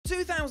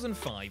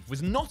2005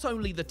 was not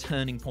only the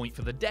turning point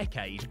for the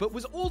decade, but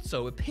was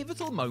also a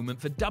pivotal moment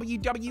for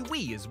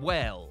WWE as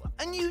well.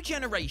 A new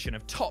generation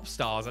of top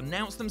stars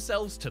announced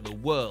themselves to the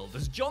world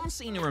as John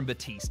Cena and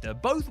Batista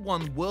both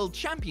won world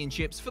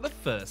championships for the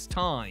first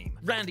time.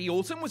 Randy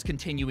Orton was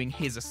continuing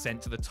his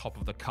ascent to the top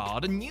of the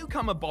card, and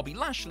newcomer Bobby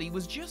Lashley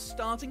was just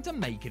starting to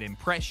make an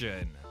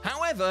impression.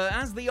 However,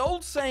 as the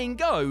old saying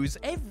goes,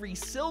 every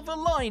silver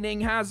lining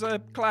has a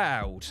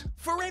cloud.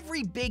 For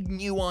every big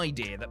new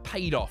idea that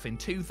paid off in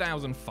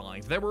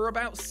 2005, there were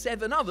about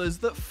 7 others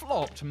that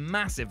flopped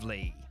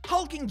massively.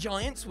 Hulking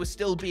giants were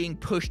still being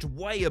pushed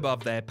way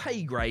above their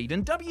pay grade,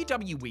 and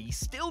WWE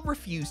still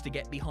refused to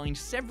get behind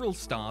several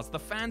stars the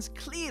fans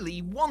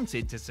clearly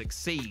wanted to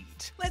succeed.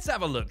 Let's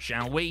have a look,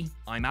 shall we?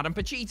 I'm Adam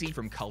Pacitti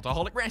from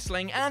Cultaholic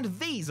Wrestling, and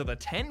these are the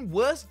 10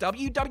 worst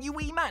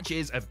WWE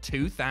matches of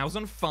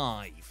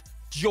 2005.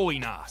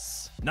 Join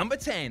us! Number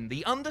 10.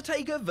 The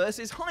Undertaker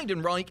vs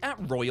Heidenreich at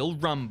Royal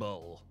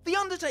Rumble. The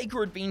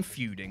Undertaker had been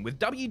feuding with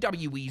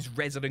WWE's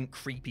resident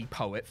creepy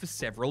poet for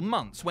several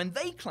months when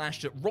they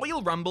clashed at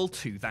Royal Rumble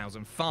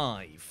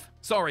 2005.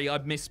 Sorry, I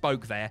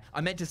misspoke there. I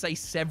meant to say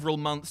several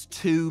months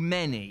too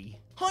many.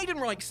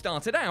 Heidenreich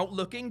started out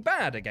looking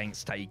bad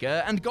against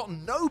Taker and got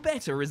no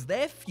better as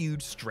their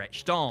feud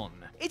stretched on.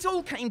 It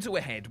all came to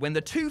a head when the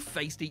two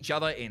faced each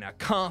other in a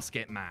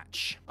casket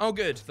match. Oh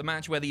good, the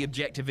match where the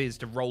objective is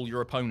to roll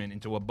your opponent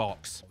into a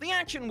box. The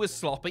action was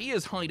sloppy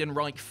as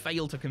Heidenreich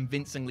failed to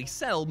convincingly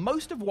sell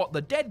most of what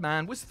the dead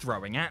man was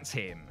throwing at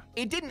him.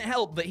 It didn't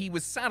help that he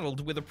was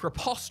saddled with a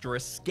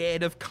preposterous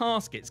scared of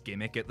caskets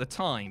gimmick at the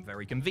time,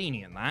 very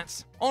convenient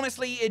that.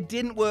 Honestly, it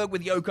didn't work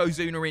with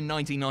Yokozuna in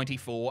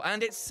 1994,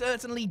 and it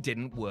certainly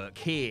didn't work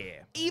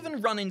here.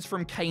 Even run-ins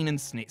from Kane and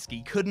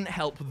Snitsky couldn't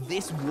help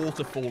this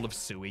waterfall of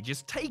sewage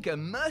as Taker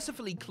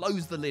mercifully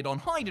closed the lid on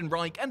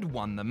Heidenreich and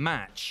won the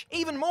match.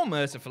 Even more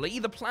mercifully,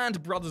 the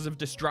planned Brothers of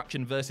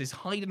Destruction vs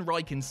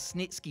Heidenreich and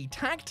Snitsky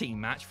tag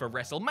team match for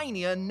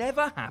WrestleMania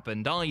never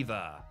happened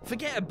either.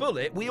 Forget a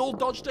bullet, we all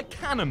dodged a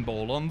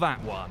cannonball on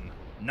that one.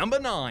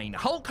 Number 9.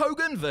 Hulk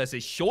Hogan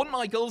vs Shawn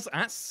Michaels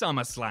at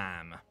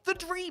SummerSlam. The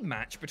dream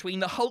match between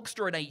the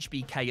Hulkster and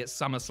HBK at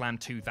SummerSlam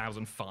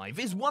 2005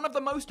 is one of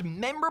the most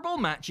memorable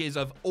matches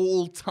of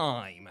all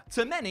time.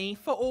 To many,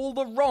 for all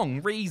the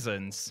wrong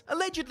reasons.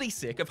 Allegedly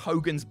sick of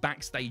Hogan's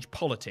backstage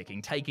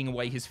politicking taking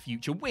away his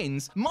future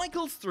wins,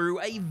 Michaels threw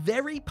a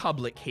very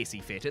public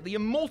hissy fit at the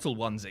Immortal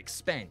One's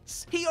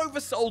expense. He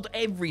oversold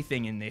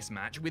everything in this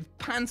match with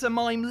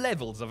pantomime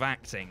levels of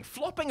acting,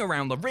 flopping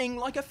around the ring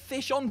like a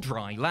fish on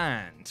dry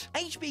land.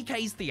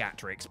 HBK's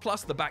theatrics,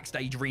 plus the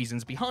backstage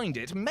reasons behind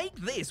it, make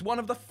this one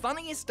of the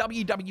funniest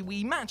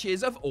WWE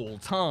matches of all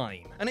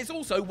time. And it's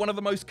also one of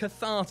the most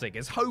cathartic,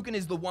 as Hogan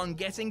is the one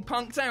getting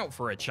punked out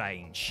for a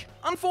change.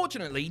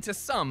 Unfortunately, to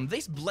some,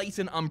 this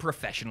blatant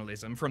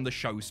unprofessionalism from the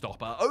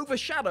showstopper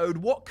overshadowed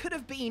what could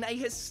have been a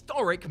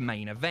historic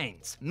main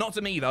event. Not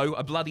to me though,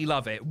 I bloody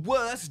love it.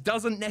 Worse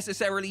doesn't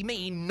necessarily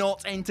mean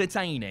not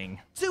entertaining.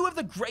 Two of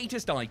the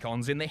greatest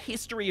icons in the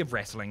history of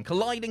wrestling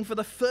colliding for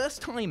the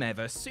first time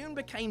ever soon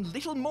became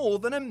little more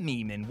than a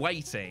meme in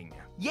waiting.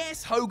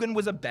 Yes, Hogan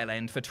was a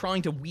bellend for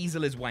trying to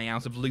weasel his way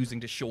out of losing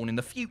to Shawn in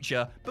the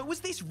future, but was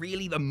this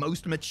really the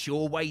most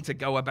mature way to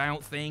go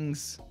about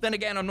things? Then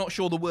again, I'm not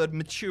sure the word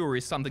mature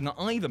is something that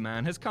either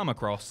man has come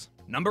across.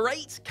 Number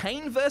 8.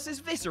 Kane vs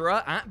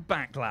Viscera at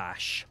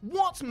Backlash.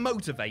 What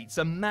motivates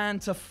a man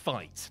to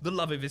fight? The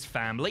love of his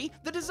family?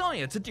 The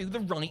desire to do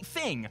the right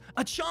thing?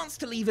 A chance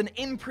to leave an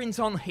imprint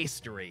on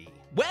history?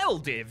 Well,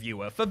 dear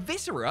viewer, for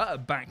Viscera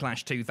at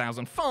Backlash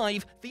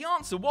 2005, the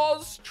answer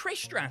was Trish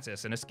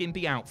Stratus in a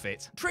skimpy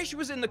outfit. Trish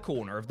was in the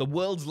corner of the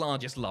world's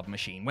largest love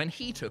machine when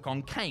he took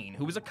on Kane,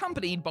 who was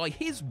accompanied by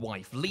his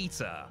wife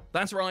Lita.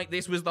 That's right,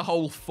 this was the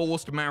whole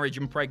forced marriage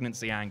and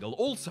pregnancy angle,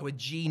 also a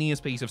genius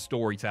piece of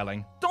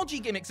storytelling. Dodgy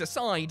gimmicks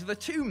aside, the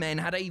two men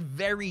had a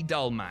very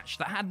dull match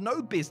that had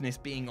no business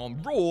being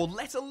on Raw,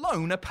 let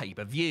alone a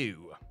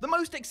pay-per-view. The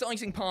most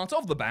exciting part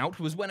of the bout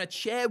was when a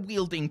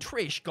chair-wielding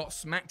Trish got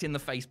smacked in the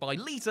face by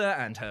Lita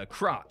and her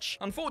crutch.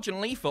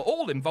 Unfortunately for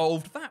all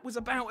involved, that was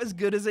about as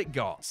good as it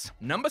got.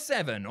 Number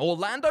 7.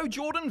 Orlando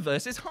Jordan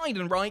vs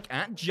Heidenreich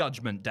at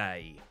Judgment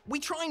Day. We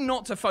try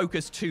not to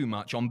focus too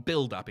much on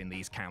build-up in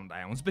these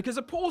countdowns because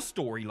a poor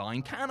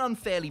storyline can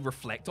unfairly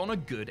reflect on a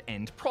good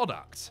end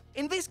product.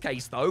 In this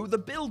case though, the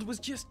build was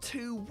just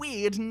too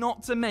weird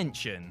not to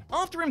mention.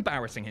 After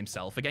embarrassing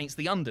himself against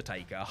The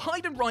Undertaker,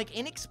 Heidenreich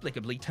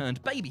inexplicably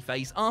turned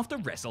babyface after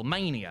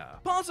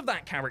WrestleMania. Part of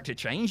that character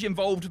change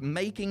involved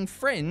making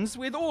friends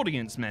with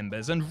audience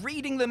members and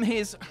reading them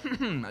his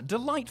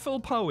delightful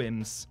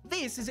poems.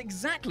 This is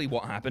exactly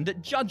what happened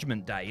at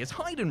Judgment Day, as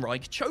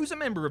Heidenreich chose a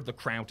member of the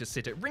crowd to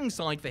sit at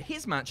ringside for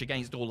his match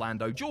against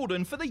Orlando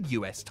Jordan for the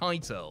US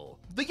title.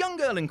 The young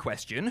girl in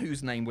question,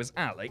 whose name was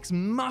Alex,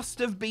 must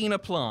have been a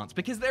plant,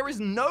 because there is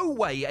no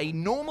way a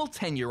normal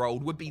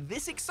 10-year-old would be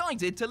this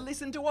excited to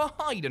listen to a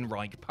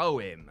Heidenreich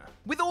poem.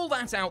 With all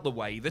that out the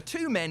way, the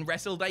two men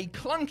wrestled a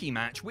clunky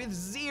match with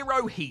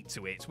zero heat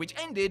to it, which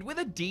ended with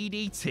a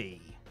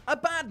DDT. A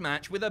bad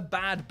match with a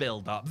bad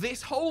build-up.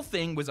 This whole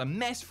thing was a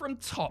mess from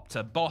top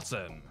to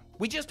bottom.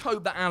 We just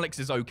hope that Alex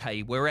is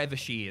okay wherever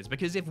she is,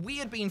 because if we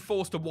had been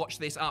forced to watch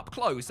this up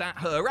close at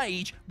her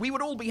age, we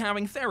would all be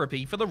having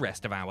therapy for the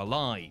rest of our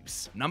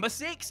lives. Number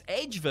 6,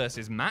 Edge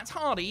vs Matt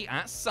Hardy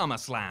at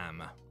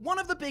SummerSlam. One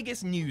of the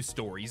biggest news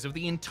stories of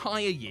the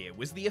entire year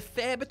was the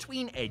affair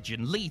between Edge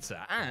and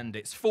Lita and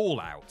its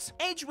fallout.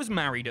 Edge was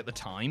married at the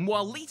time,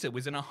 while Lita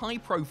was in a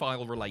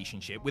high-profile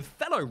relationship with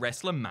fellow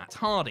wrestler Matt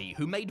Hardy,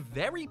 who made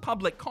very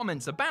public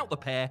comments about the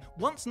pair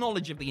once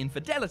knowledge of the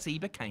infidelity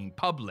became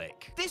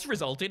public. This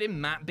resulted in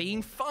Matt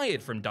being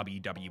fired from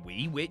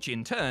WWE, which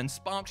in turn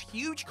sparked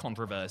huge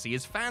controversy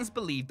as fans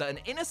believed that an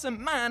innocent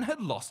man had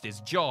lost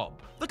his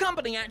job. The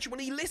company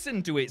actually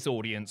listened to its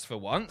audience for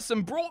once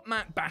and brought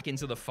Matt back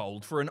into the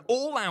fold for an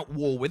all-out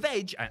war with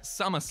Edge at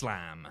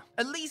SummerSlam.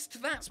 At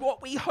least that's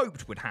what we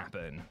hoped would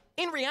happen.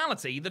 In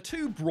reality, the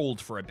two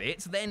brawled for a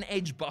bit, then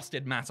Edge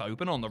busted Matt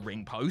open on the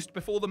ring post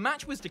before the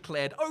match was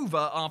declared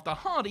over after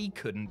Hardy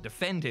couldn't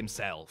defend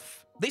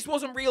himself. This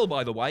wasn't real,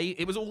 by the way,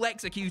 it was all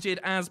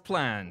executed as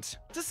planned.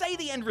 To say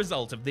the end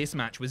result of this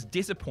match was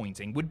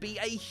disappointing would be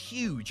a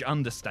huge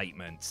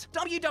understatement.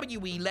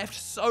 WWE left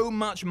so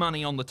much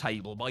money on the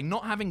table by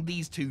not having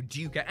these two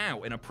duke it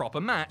out in a proper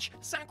match,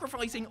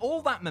 sacrificing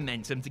all that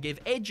momentum to give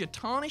Edge a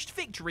tarnished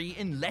victory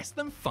in less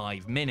than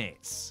 5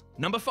 minutes.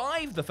 Number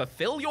 5, the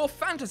Fulfill Your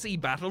Fantasy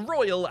Battle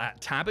Royal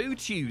at Taboo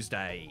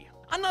Tuesday.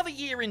 Another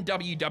year in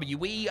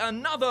WWE,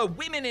 another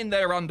women in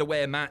their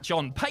underwear match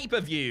on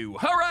pay-per-view.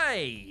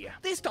 Hooray!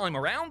 This time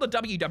around, the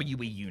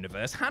WWE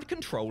Universe had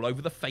control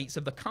over the fates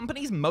of the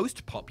company's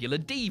most popular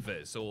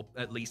divas, or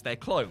at least their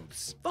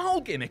clothes. The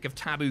whole gimmick of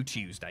Taboo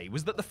Tuesday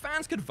was that the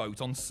fans could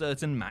vote on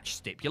certain match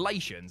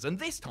stipulations, and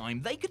this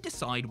time they could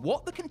decide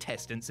what the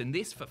contestants in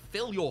this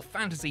Fulfill Your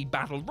Fantasy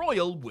Battle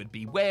Royal would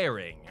be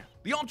wearing.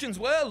 The options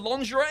were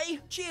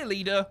lingerie,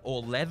 cheerleader,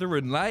 or leather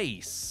and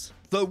lace.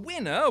 The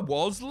winner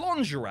was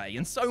lingerie,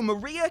 and so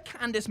Maria,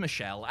 Candice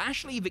Michelle,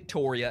 Ashley,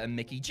 Victoria, and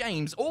Mickie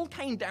James all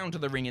came down to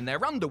the ring in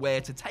their underwear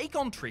to take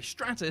on Trish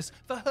Stratus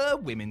for her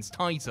women's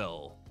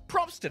title.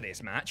 Props to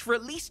this match for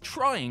at least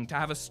trying to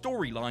have a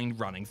storyline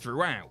running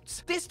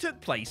throughout. This took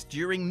place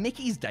during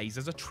Mickie's days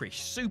as a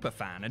Trish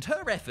superfan, and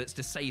her efforts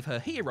to save her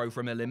hero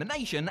from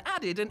elimination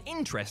added an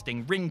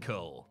interesting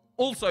wrinkle.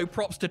 Also,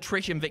 props to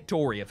Trish and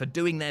Victoria for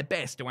doing their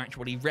best to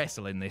actually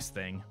wrestle in this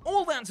thing.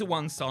 All that to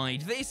one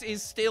side, this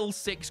is still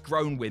 6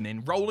 grown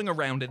women rolling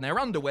around in their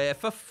underwear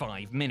for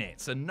 5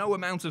 minutes, and no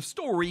amount of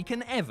story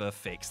can ever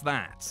fix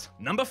that.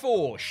 Number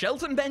 4,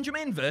 Shelton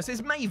Benjamin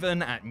vs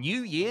Maven at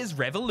New Year's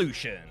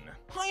Revolution.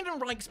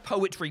 Heidenreich's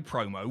poetry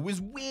promo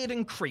was weird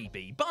and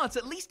creepy, but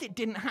at least it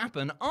didn't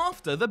happen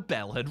after the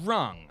bell had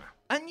rung.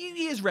 At New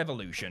Year's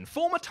Revolution,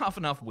 former Tough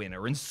Enough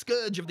winner and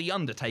scourge of the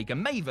Undertaker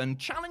Maven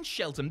challenged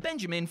Shelton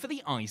Benjamin for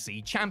the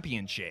IC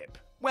Championship.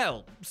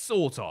 Well,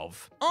 sort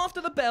of.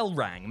 After the bell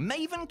rang,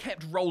 Maven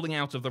kept rolling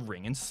out of the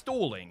ring and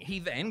stalling. He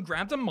then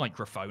grabbed a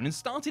microphone and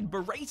started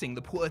berating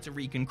the Puerto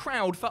Rican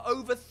crowd for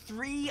over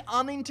 3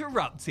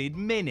 uninterrupted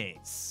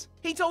minutes.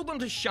 He told them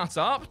to shut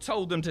up,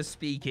 told them to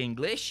speak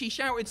English. He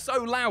shouted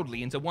so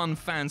loudly into one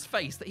fan's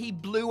face that he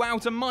blew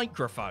out a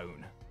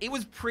microphone. It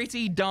was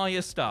pretty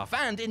dire stuff,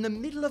 and in the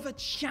middle of a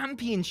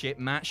championship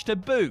match to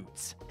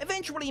boot.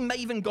 Eventually,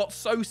 Maven got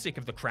so sick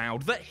of the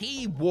crowd that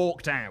he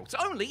walked out,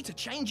 only to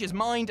change his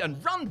mind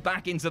and run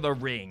back into the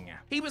ring.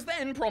 He was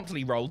then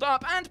promptly rolled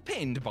up and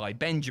pinned by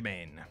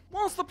Benjamin.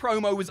 Whilst the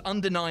promo was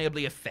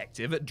undeniably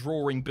effective at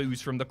drawing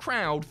boos from the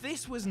crowd,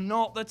 this was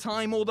not the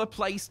time or the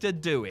place to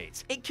do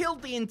it. It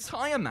killed the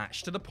entire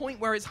match to the point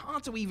where it's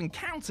hard to even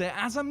count it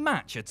as a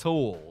match at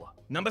all.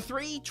 Number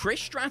 3,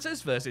 Trish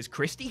Stratus vs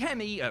Christy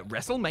Hemme at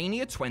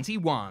WrestleMania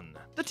 21.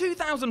 The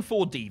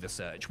 2004 Diva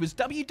Search was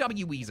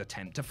WWE's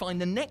attempt to find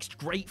the next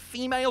great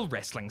female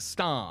wrestling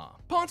star.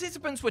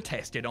 Participants were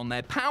tested on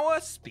their power,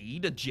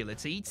 speed,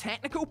 agility,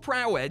 technical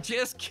prowess.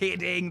 Just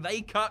kidding,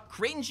 they cut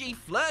cringy,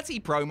 flirty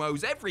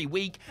promos every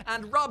week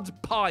and rubbed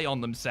pie on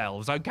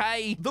themselves,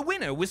 okay? The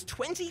winner was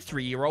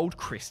 23-year-old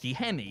Christy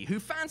Hemme, who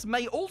fans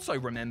may also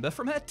remember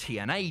from her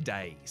TNA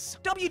days.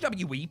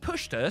 WWE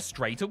pushed her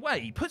straight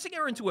away, putting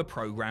her into a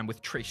program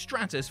with Trish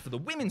Stratus for the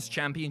Women's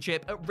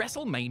Championship at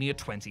WrestleMania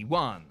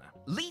 21.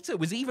 Lita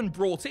was even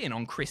brought in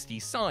on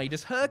Christy's side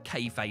as her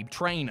kayfabe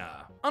trainer.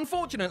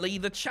 Unfortunately,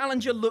 the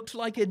challenger looked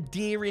like a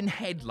deer in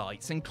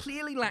headlights and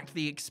clearly lacked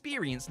the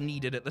experience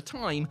needed at the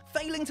time,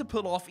 failing to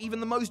pull off even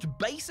the most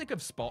basic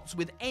of spots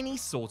with any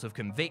sort of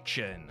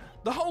conviction.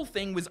 The whole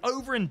thing was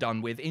over and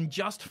done with in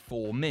just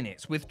 4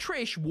 minutes, with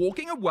Trish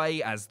walking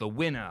away as the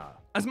winner.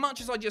 As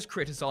much as I just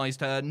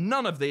criticised her,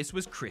 none of this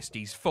was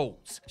Christy's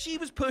fault. She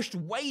was pushed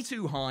way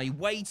too high,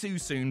 way too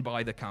soon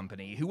by the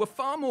company, who were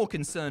far more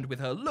concerned with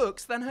her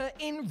looks than her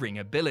in-ring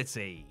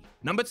ability.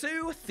 Number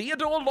 2,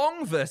 Theodore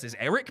Long vs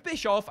Eric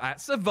Bischoff at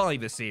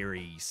Survivor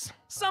Series.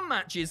 Some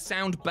matches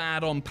sound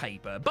bad on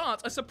paper,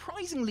 but are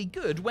surprisingly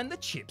good when the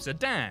chips are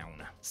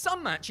down.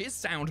 Some matches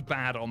sound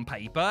bad on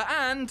paper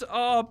and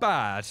are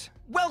bad.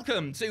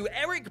 Welcome to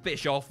Eric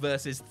Bischoff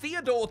vs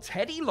Theodore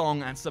Teddy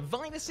Long at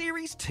Survivor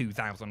Series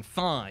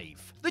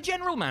 2005. The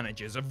general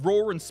managers of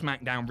Raw and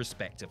SmackDown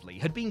respectively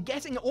had been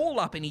getting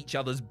all up in each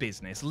other's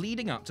business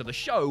leading up to the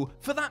show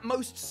for that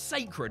most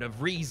sacred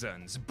of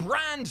reasons,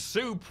 brand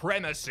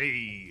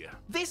supremacy.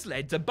 This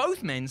led to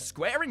both men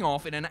squaring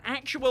off in an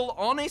actual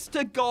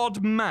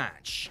honest-to-God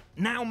match.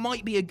 Now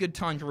might be a good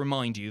time to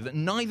remind you that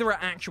neither are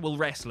actual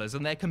wrestlers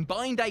and their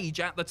combined age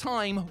at the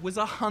time was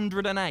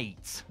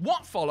 108.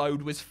 What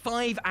followed was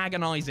 5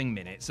 agonizing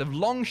minutes of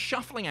Long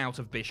shuffling out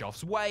of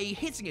Bischoff's way,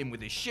 hitting him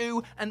with his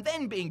shoe, and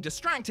then being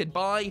distracted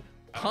by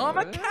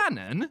Parma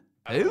Cannon?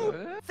 Who?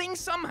 Things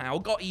somehow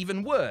got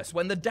even worse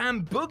when the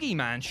damn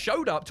boogeyman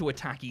showed up to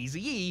attack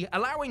Eazy-E,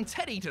 allowing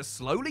Teddy to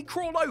slowly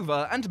crawl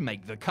over and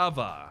make the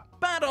cover.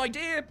 Bad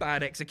idea,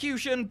 bad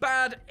execution,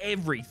 bad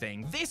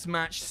everything. This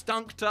match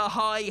stunk to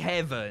high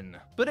heaven.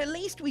 But at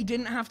least we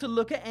didn't have to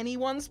look at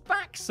anyone's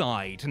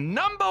backside.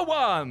 Number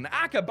 1,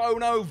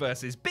 Akabono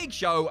vs Big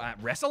Show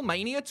at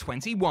WrestleMania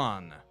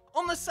 21.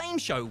 On the same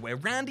show where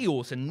Randy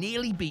Orton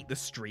nearly beat the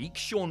streak,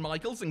 Shawn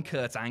Michaels and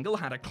Kurt Angle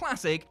had a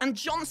classic, and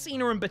John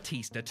Cena and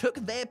Batista took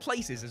their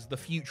places as the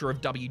future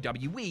of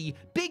WWE,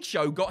 Big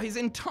Show got his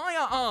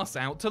entire arse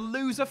out to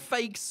lose a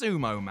fake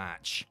sumo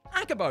match.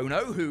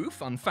 Akabono, who,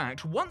 fun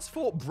fact, once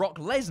fought Brock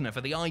Lesnar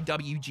for the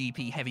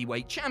IWGP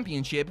Heavyweight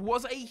Championship,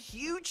 was a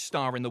huge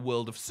star in the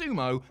world of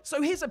sumo,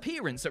 so his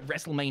appearance at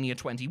WrestleMania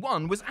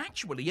 21 was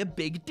actually a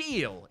big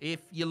deal, if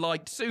you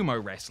liked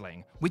sumo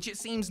wrestling, which it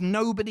seems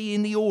nobody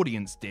in the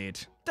audience did.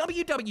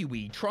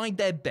 WWE tried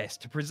their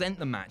best to present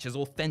the match as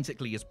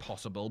authentically as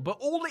possible, but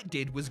all it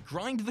did was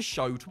grind the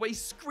show to a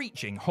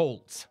screeching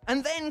halt.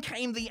 And then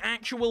came the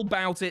actual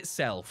bout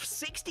itself,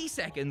 60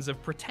 seconds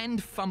of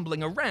pretend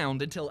fumbling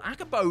around until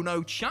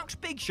Akabono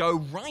chucked Big Show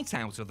right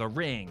out of the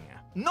ring.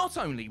 Not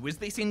only was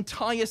this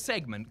entire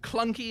segment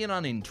clunky and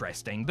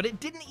uninteresting, but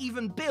it didn't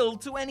even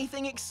build to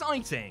anything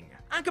exciting.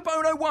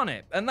 Akabono won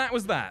it, and that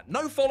was that.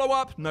 No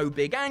follow-up, no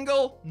big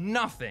angle,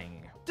 nothing.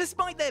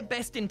 Despite their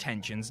best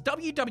intentions,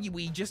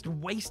 WWE just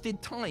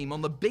wasted time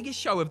on the biggest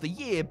show of the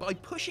year by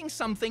pushing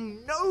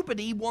something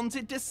nobody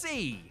wanted to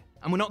see.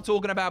 And we're not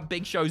talking about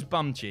Big Show's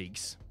bum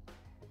cheeks.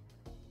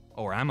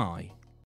 Or am I?